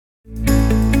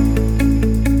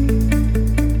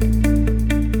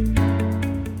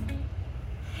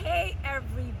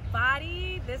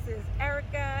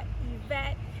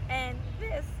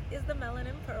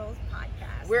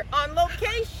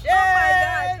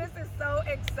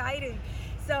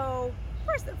So,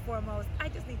 first and foremost, I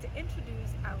just need to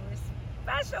introduce our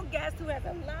special guest who has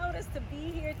allowed us to be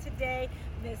here today,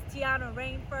 Miss Tiana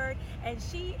Rainford, and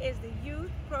she is the Youth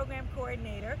Program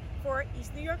Coordinator for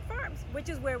East New York Farms, which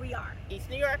is where we are. East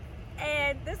New York.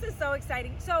 And this is so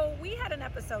exciting. So we had an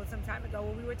episode some time ago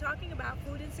where we were talking about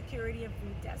food insecurity and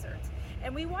food deserts.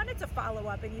 And we wanted to follow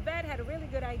up, and Yvette had a really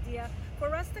good idea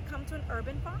for us to come to an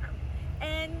urban farm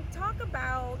and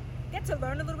get to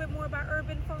learn a little bit more about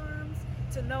urban farms,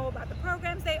 to know about the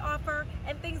programs they offer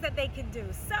and things that they can do.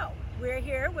 So we're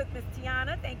here with Miss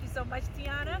Tiana. Thank you so much,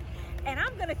 Tiana. And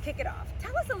I'm gonna kick it off.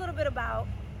 Tell us a little bit about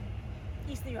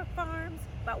East New York Farms,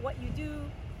 about what you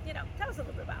do. Tell us a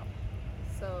little bit about.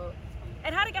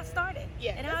 And how it got started.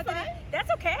 Yeah, and that's fine. That's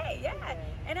okay, yeah.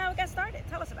 And how it got started.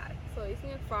 Tell us about it. So East New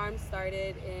York Farm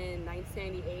started in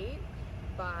 1998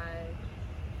 by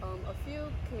a few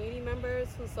community members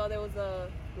who saw there was a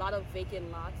lot of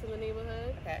vacant lots in the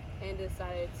neighborhood, and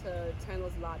decided to turn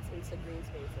those lots into green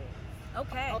spaces.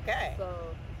 Okay. So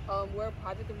we're a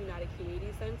project of United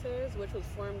Community Centers, which was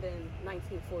formed in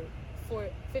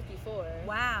 1954.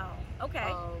 Wow.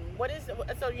 Okay.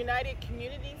 So United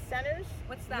Community Centers?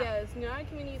 What's that? Yes, United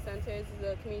Community Centers is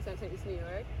a community center in East New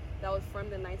York that was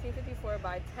formed in 1954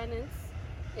 by tenants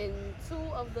in two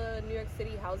of the New York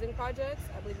City housing projects.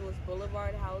 I believe it was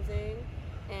Boulevard Housing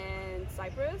and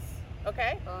Cypress.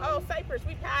 Okay. Cypress.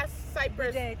 We passed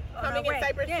Cypress. We did. Coming in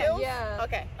Cypress Hills? Yeah.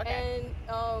 Okay. And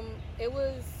it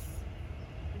was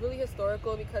really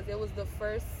historical because it was the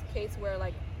first case where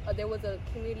there was a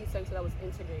community center that was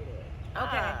integrated.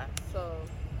 Okay. So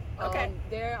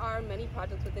there are many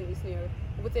projects within East New York,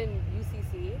 within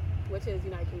UCC, which is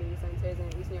United Community Centers,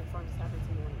 and East New York Farms just happens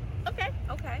to be one.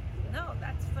 Okay. No,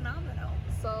 that's phenomenal.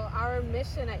 So our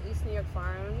mission at East New York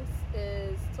Farms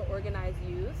is to organize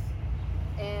youth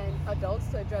and adults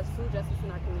to address food justice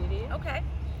in our community. Okay.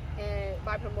 And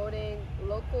by promoting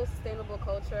local sustainable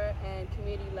culture and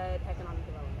community-led economic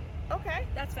development. Okay.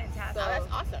 That's fantastic. So,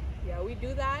 that's awesome. Yeah, we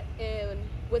do that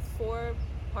with 4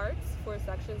 parts, 4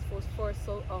 sections, 4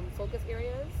 focus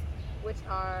areas, which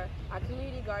are our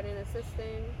community garden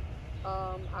assisting,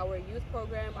 our youth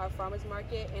program, our farmers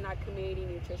market, and our community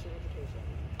nutrition education.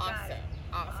 Awesome.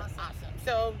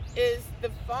 So is the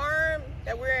farm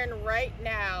that we're in right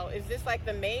now, is this like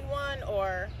the main one,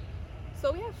 or?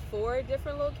 So we have 4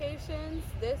 different locations.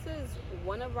 This is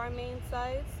one of our main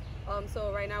sites.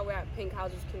 So right now we're at Pink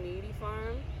Houses Community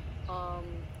Farm,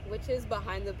 which is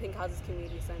behind the Pink Houses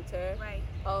Community Center. Right.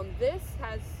 This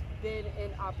has been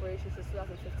in operation since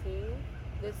 2015.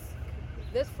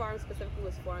 This farm specifically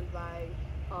was formed by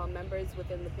members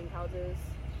within the Pink Houses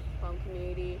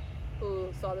community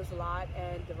who saw this lot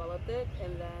and developed it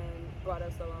and then brought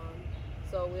us along.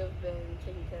 So we've been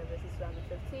taking care of this since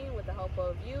 2015 with the help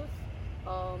of youth,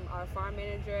 our farm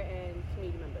manager, and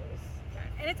community members.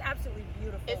 And it's absolutely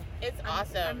beautiful. It's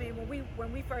awesome. I mean,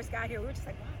 when we first got here, we were just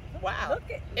like, wow.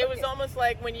 Look at it was almost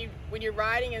like when you're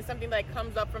riding and something like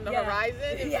comes up from the horizon.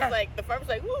 It's just like the farm's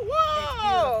like,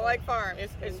 whoa, like farm.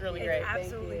 It's really great.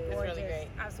 Absolutely gorgeous. It's really great.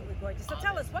 Absolutely gorgeous. So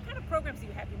tell us, what kind of programs do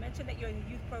you have? You mentioned that you're the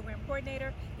youth program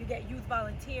coordinator. You get youth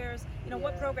volunteers.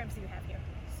 What programs do you have here?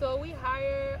 So we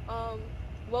hire,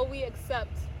 we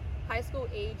accept high school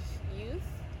age youth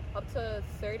up to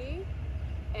 30,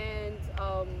 and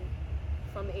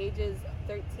from ages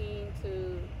 13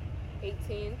 to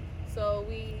 18. So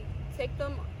we take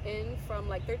them in from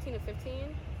 13 to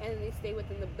 15, and they stay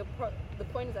within the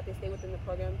point is that they stay within the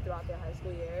program throughout their high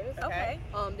school years. Okay.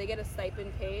 They get a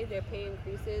stipend pay. Their pay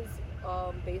increases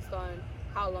based on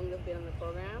how long they've been in the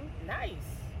program.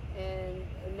 Nice. And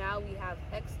now we have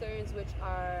externs, which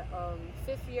are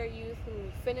 5th year youth who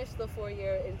finished the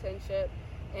 4-year internship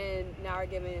and now are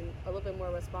given a little bit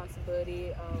more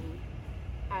responsibility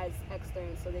as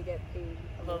externs, so they get paid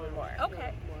a little bit more.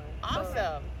 Okay.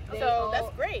 Awesome. So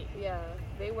that's great. Yeah,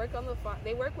 they work on the farm.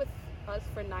 They work with us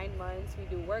for 9 months. We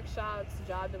do workshops,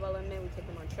 job development. We take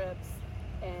them on trips,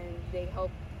 and they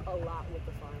help a lot with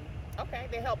the farm. Okay,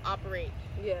 they help operate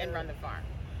and run the farm.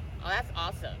 Oh, that's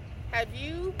awesome. Have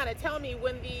you kind of tell me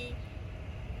when the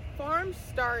farm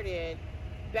started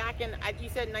back in, you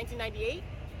said 1998?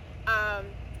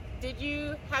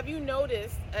 Have you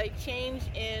noticed a change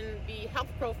in the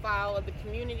health profile of the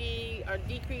community or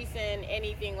decrease in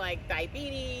anything like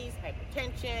diabetes,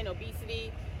 hypertension,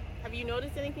 obesity? Have you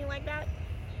noticed anything like that?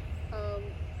 I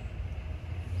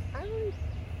really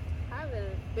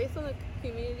haven't. Based on the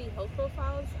community health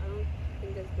profiles, I don't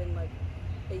think there's been a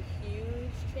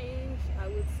huge change. I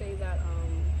would say that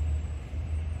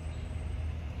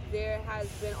there has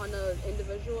been on an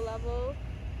individual level,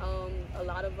 A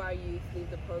lot of our youth leave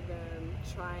the program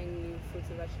trying new fruits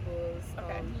and vegetables,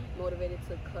 Okay. motivated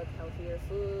to cook healthier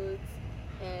foods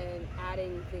and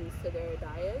adding things to their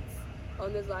diets.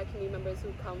 There's a lot of community members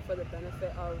who come for the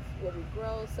benefit of what we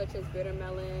grow, such as bitter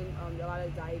melon. A lot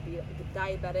of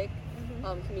diabetic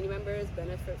community members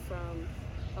benefit from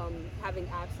having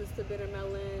access to bitter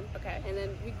melon. Okay. And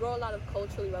then we grow a lot of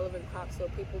culturally relevant crops, so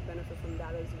people benefit from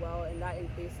that as well, and that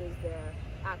increases their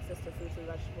access to fruits and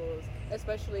vegetables,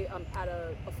 especially at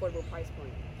a affordable price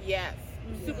point. Yes,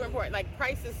 super important. Like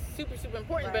price is super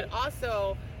important, Right. but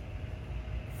also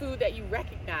food that you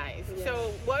recognize. Yes.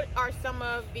 So what are some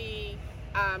of the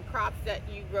crops that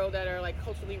you grow that are like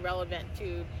culturally relevant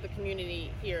to the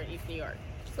community here in East New York?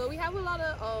 So we have a lot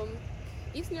of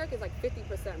East New York is like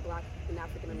 50% Black and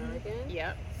African American.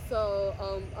 Yep. So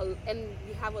and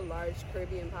we have a large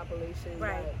Caribbean population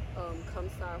Right. that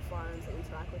comes to our farms and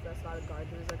interact with us. A lot of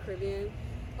gardeners are Caribbean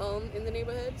in the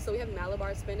neighborhood. So we have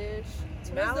Malabar spinach.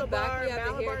 Towards the back, we have it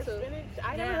here Malabar too. spinach.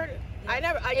 I Yeah. never heard.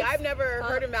 Yeah. I've never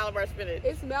heard of Malabar spinach.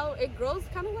 It grows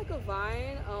kind of like a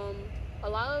vine. A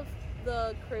lot of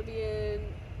the Caribbean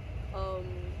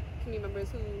community members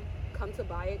who come to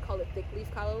buy it call it thick leaf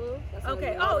callaloo. That's what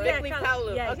Okay. we Oh, call it. yeah. Thick leaf Cal-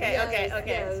 callaloo. yes, Okay, yes, okay, yes, okay,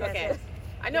 yes, okay. yes.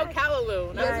 I know Yes.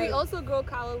 callaloo. Yes, Right. we also grow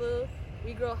callaloo.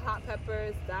 We grow hot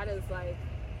peppers. That is like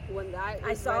when that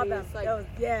I is saw ready, them. It's like, Those,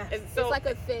 yeah. It's so it's like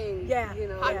a thing. Yeah. You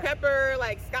know. hot Yeah. pepper,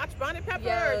 like Scotch bonnet pepper.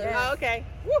 Yes. Yes. Oh, okay.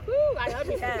 Woohoo! I love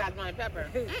me some Yeah. Scotch bonnet pepper.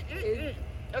 It-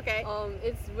 Okay.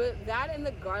 that and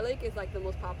the garlic is like the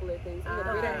most popular things. And the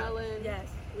Ah. bitter melon. Yes.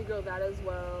 We grow that as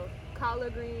well.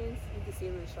 Collard greens. You can see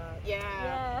them in the shop. Yeah.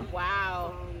 Yeah.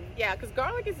 Wow. Yeah, because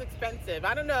garlic is expensive.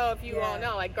 I don't know if you all Yeah.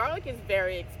 know, like garlic is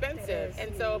very expensive, is.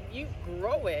 and so if you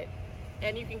grow it,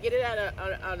 and you can get it at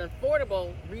an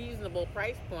affordable, reasonable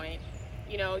price point,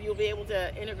 you know, you'll be able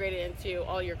to integrate it into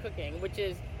all your cooking, which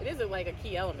is like a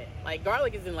key element. Like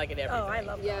garlic is in like in everything. Oh, I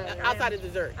love Yeah. garlic. Outside of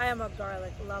dessert. I am a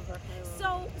garlic lover.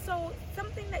 So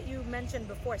something that you mentioned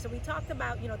before. So we talked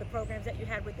about, the programs that you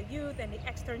had with the youth and the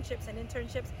externships and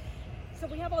internships. So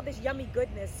we have all this yummy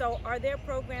goodness. So are there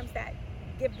programs that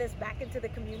give this back into the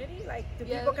community? Like, do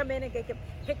Yeah. people come in and they can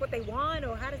pick what they want,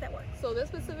 or how does that work? So this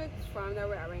specific farm that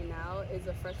we're at right now is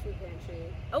a fresh food pantry.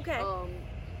 Okay.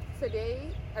 Today,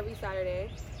 every Saturday,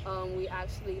 we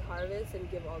actually harvest and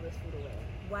give all this food away.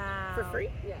 Wow. For free?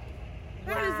 Yeah.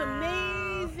 That is Wow.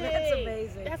 amazing. That's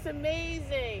amazing. That's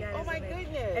amazing. That Oh is my amazing.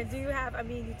 goodness. And do you have,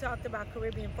 you talked about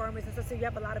Caribbean farmers and stuff, so you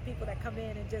have a lot of people that come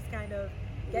in and just kind of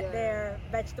get Yeah. their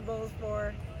vegetables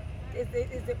for, is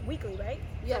it weekly, right?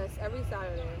 Yes, every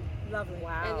Saturday. Lovely.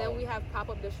 Wow. And then we have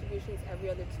pop-up distributions every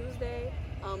other Tuesday.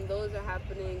 Those are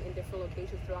happening in different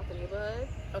locations throughout the neighborhood.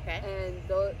 Okay. And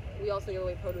we also give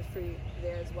away produce free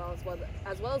there as well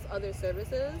as other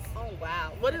services. Oh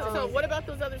wow. What is so? Amazing. What about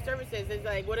those other services? Is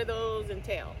like, what do those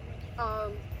entail? I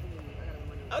gotta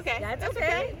remember. Okay, That's that's okay.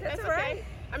 okay. That's That's all okay. right.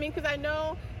 I mean, because I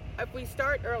know if we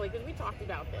start early, because we talked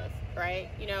about this, right?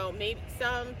 Maybe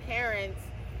some parents,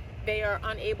 they are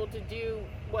unable to do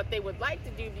what they would like to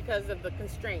do because of the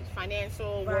constraints,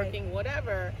 financial, Right. working,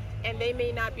 whatever, and they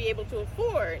may not be able to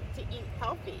afford to eat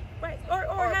healthy. Right.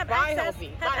 Or have buy access healthy,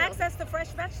 have buy healthy. access to fresh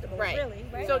vegetables, Right. really,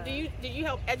 right? So do you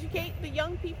help educate the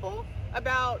young people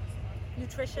about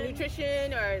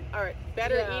nutrition or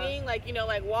better Yeah. eating, like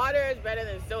like water is better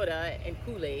than soda and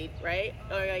Kool-Aid, right?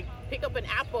 Or like pick up an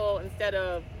apple instead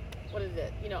of what is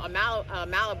it, a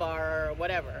Malabar or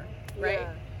whatever, right?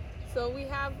 Yeah. So we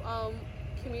have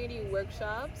community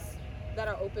workshops that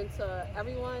are open to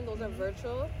everyone. Those are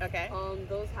virtual. Okay.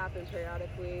 Those happen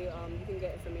periodically. You can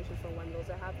get information for when those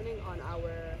are happening on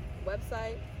our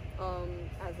website,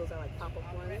 as those are like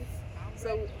pop-up ones.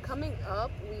 So coming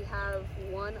up, we have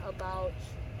one about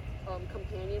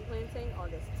companion planting,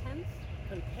 August 10th.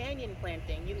 Companion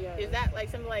planting. Yes. Is that like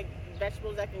something like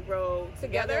vegetables that can grow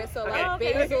together? So Okay. like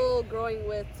Okay. basil growing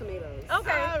with tomatoes.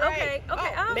 Okay, All right.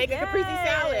 okay. Oh, make a caprese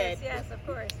salad. Yes, of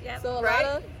course. Yeah. So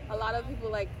Right. a lot of people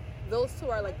like those two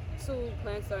are like two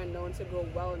plants that are known to grow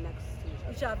well next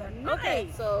to each other. Nice. Okay.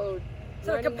 So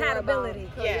So learning more compatibility.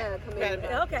 about- Yeah.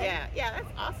 compatibility. Okay. Yeah,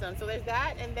 that's awesome. So there's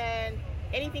that, and then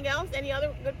anything else? Any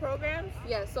other good programs?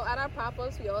 Yeah, so at our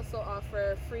pop-ups, we also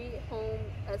offer free home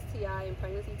STI and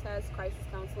pregnancy tests, crisis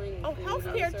counseling, and Oh,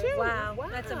 community healthcare research. too. Wow, Wow.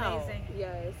 that's amazing.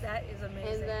 Yes. That is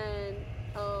amazing. And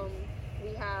then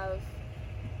we have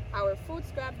our food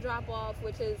scrap drop-off,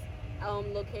 which is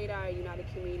located at our United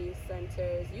Community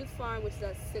Center's Youth Farm, which is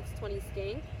at 620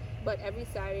 Skank. But every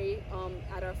Saturday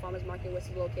at our farmers market, which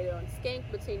is located on Skank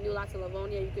between New Lots and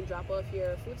Livonia, you can drop off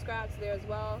your food scraps there as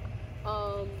well.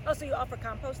 Um, Oh, so you offer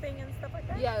composting and stuff like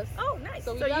that? yes. Oh, nice.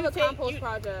 So we So have you a take- compost you-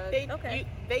 project. Okay.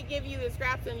 They give you the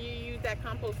scraps and you use that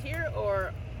compost here,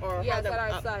 or Yes, how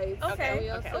at our sites. Okay, And we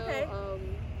also okay.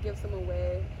 give some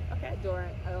away Okay. during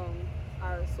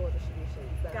our soil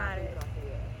distributions that Got happen it. throughout the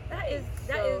year. that is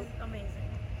So- amazing.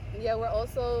 Yeah, we're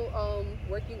also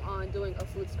working on doing a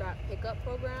food scrap pickup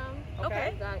program.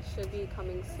 Okay. That should be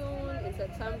coming soon in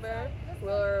September.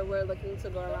 We're looking to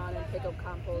go around and pick up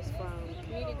compost from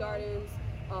community gardens,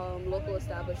 local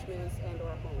establishments, and/or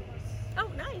homes. Oh,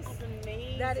 nice. That's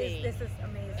amazing. This is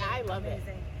amazing. I love it.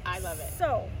 amazing. I love it.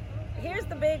 So, here's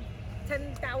the big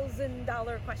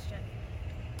 $10,000 question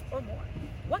or more.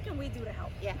 What can we do to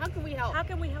help? Yeah, how can we help? How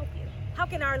can we help you? How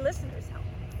can our listeners help?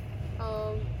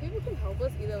 People can help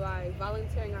us either by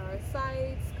volunteering on our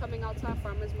sites, coming out to our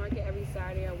farmers market every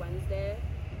Saturday or Wednesday.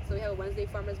 So we have a Wednesday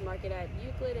farmers market at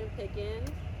Euclid and Pickens.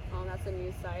 That's a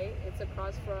new site. It's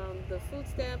across from the food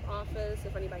stamp office,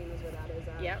 if anybody knows where that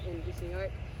is in East New York.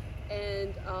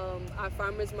 And our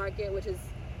farmers market, which is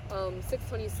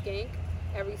 620 Skank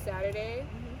every Saturday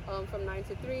from 9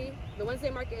 to 3. The Wednesday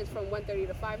market is from 1:30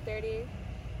 to 5:30.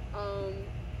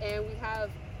 And we have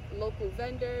local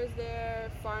vendors there,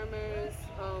 farmers,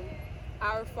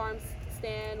 our farm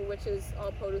stand, which is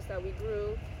all produce that we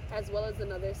grew, as well as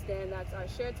another stand that's our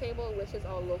share table, which is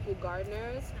all local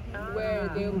gardeners, where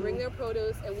they bring their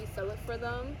produce and we sell it for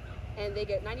them, and they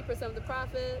get 90% of the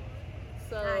profit.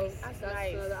 So Nice. that's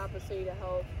Nice. another opportunity to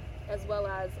help, as well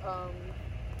as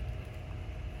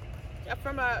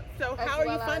So As how are you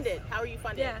well as- funded? How are you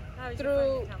funded? Yeah. How is your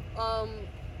through funding help?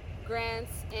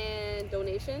 grants and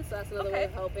donations. So that's another way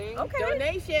of helping. Okay.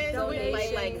 Donations.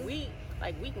 Donations.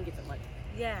 We can get some money.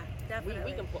 Yeah, definitely.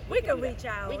 we can put- we we can can do reach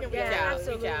that. out. We can yeah, reach out,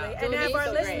 absolutely. reach out. And have our Donations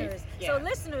are great. listeners. Yeah. So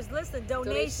listeners, listen,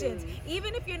 donations. Donations.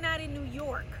 Even if you're not in New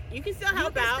York, You can still you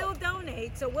help can out. still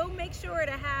donate. So we'll make sure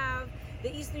to have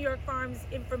the East New York Farms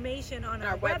information on our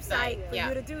Our website website, for yeah.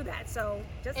 you to do that. So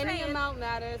just Any saying, amount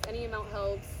matters. Any amount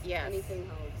helps. Yes. Anything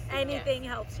helps. anything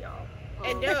helps y'all.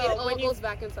 And it no, all when you- goes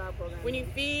back into our program. when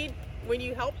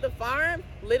you help the farm,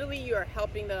 literally you are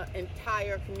helping the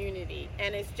entire community.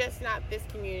 And it's just not this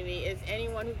community, it's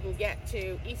anyone who can get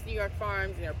to East New York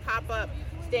Farms and their pop-up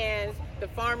stands, the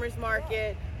farmers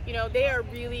market. You know, they are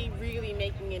really, really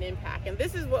making an impact. And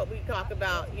this is what we talk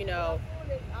about, you know,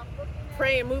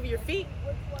 pray and move your feet,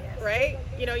 right?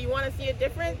 You know, you want to see a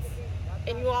difference,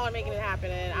 and you all are making it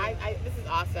happen. And I this is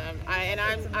awesome. I'm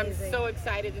amazing. so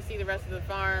excited to see the rest of the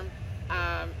farm.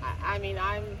 I'm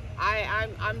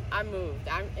moved.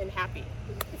 I'm happy.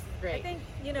 This is great. I think,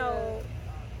 you know,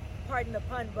 pardon the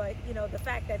pun, but, you know, the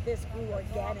fact that this grew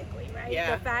organically, right?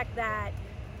 Yeah. The fact that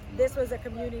this was a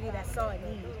community that saw a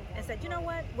need and said, you know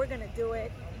what, we're going to do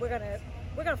it. We're going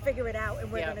to figure it out,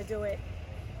 and we're Yeah. going to do it.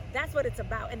 That's what it's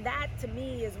about. And that, to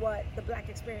me, is what the Black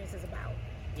experience is about.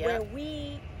 Yeah.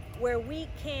 Where we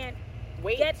can't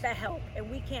Wait. get the help and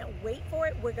we can't wait for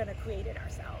it, we're going to create it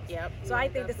ourselves. Yep. So Yeah, I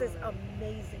think this is definitely.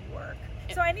 amazing work.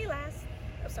 So any last,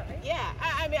 I'm sorry. Yeah,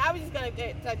 I mean, I was just gonna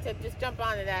to just jump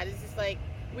onto that. It's just like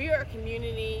we are a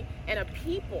community and a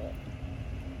people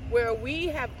where we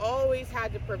have always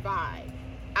had to provide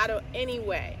out of any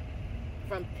way,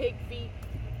 from pig feet,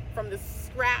 from the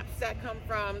scraps that come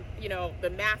from, you know, the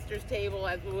master's table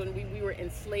as when we were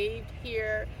enslaved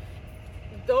here.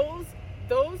 Those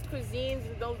cuisines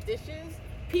and those dishes,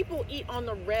 people eat on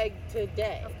the reg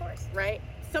today. Of course. Right?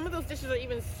 Some of those dishes are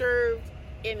even served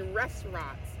in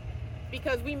restaurants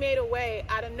because we made a way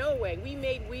out of no way. We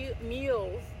made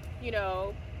meals, you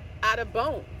know, out of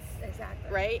bones,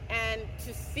 Exactly. right? And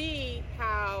to see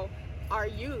how our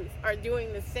youth are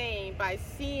doing the same by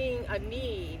seeing a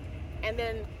need and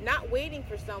then not waiting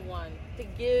for someone to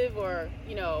give, or,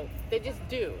 you know, they just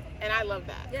do. And I love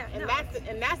that. Yeah, And no,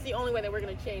 that's the only way that we're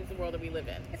going to change the world that we live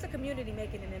in. It's a community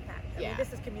making an impact. I Yeah. mean,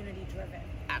 this is community driven.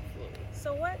 Absolutely.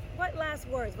 So what last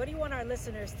words? What do you want our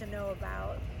listeners to know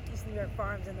about East New York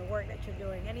Farms and the work that you're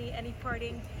doing? Any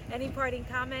parting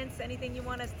comments? Anything you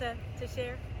want us to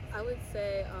share? I would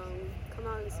say come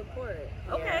out and support.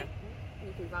 Okay.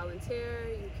 You can volunteer,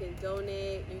 you can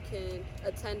donate, you can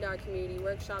attend our community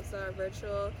workshops that are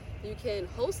virtual, you can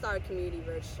host our community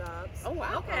workshops. Oh,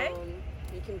 wow. Okay.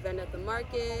 You can vend at the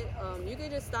market. You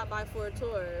can just stop by for a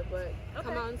tour, but come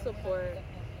Okay. out and support,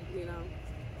 you know.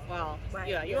 Well, Right.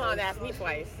 yeah, you don't have to ask me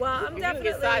twice. Well, I'm You're gonna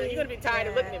definitely. be tired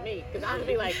of looking at me because I'm gonna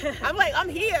be like, I'm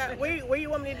here. Where you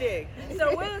want me to dig?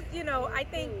 So we'll, you know, I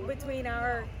think between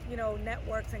our, you know,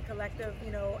 networks and collective,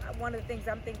 you know, one of the things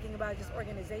I'm thinking about is just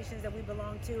organizations that we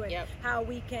belong to and Yep. how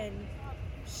we can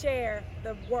share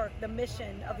the work, the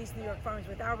mission of East New York Farms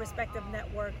with our respective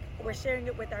network. We're sharing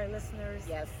it with our listeners.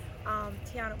 Yes.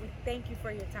 Tiana, we thank you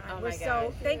for your time. Oh We're my so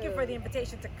gosh. thank you for the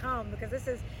invitation to come, because this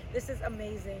is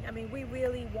amazing. I mean, we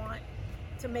really want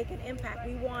to make an impact.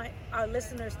 We want our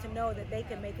listeners to know that they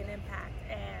can make an impact,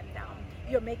 and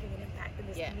you're making an impact in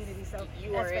this Yes, community. So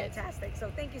you that's are it. fantastic. So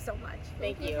thank you so much.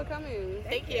 Thank you for coming.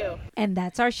 Thank you. And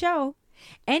that's our show.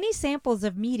 Any samples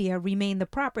of media remain the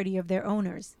property of their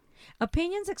owners.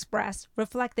 Opinions expressed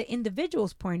reflect the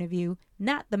individual's point of view,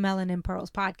 not the Melanin Pearls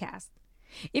podcast.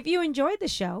 If you enjoyed the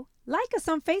show, like us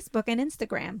on Facebook and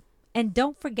Instagram. And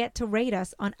don't forget to rate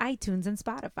us on iTunes and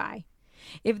Spotify.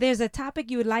 If there's a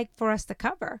topic you would like for us to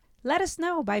cover, let us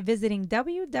know by visiting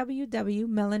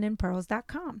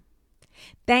www.melaninpearls.com.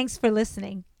 Thanks for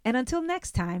listening. And until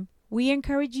next time, we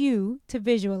encourage you to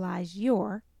visualize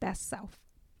your best self.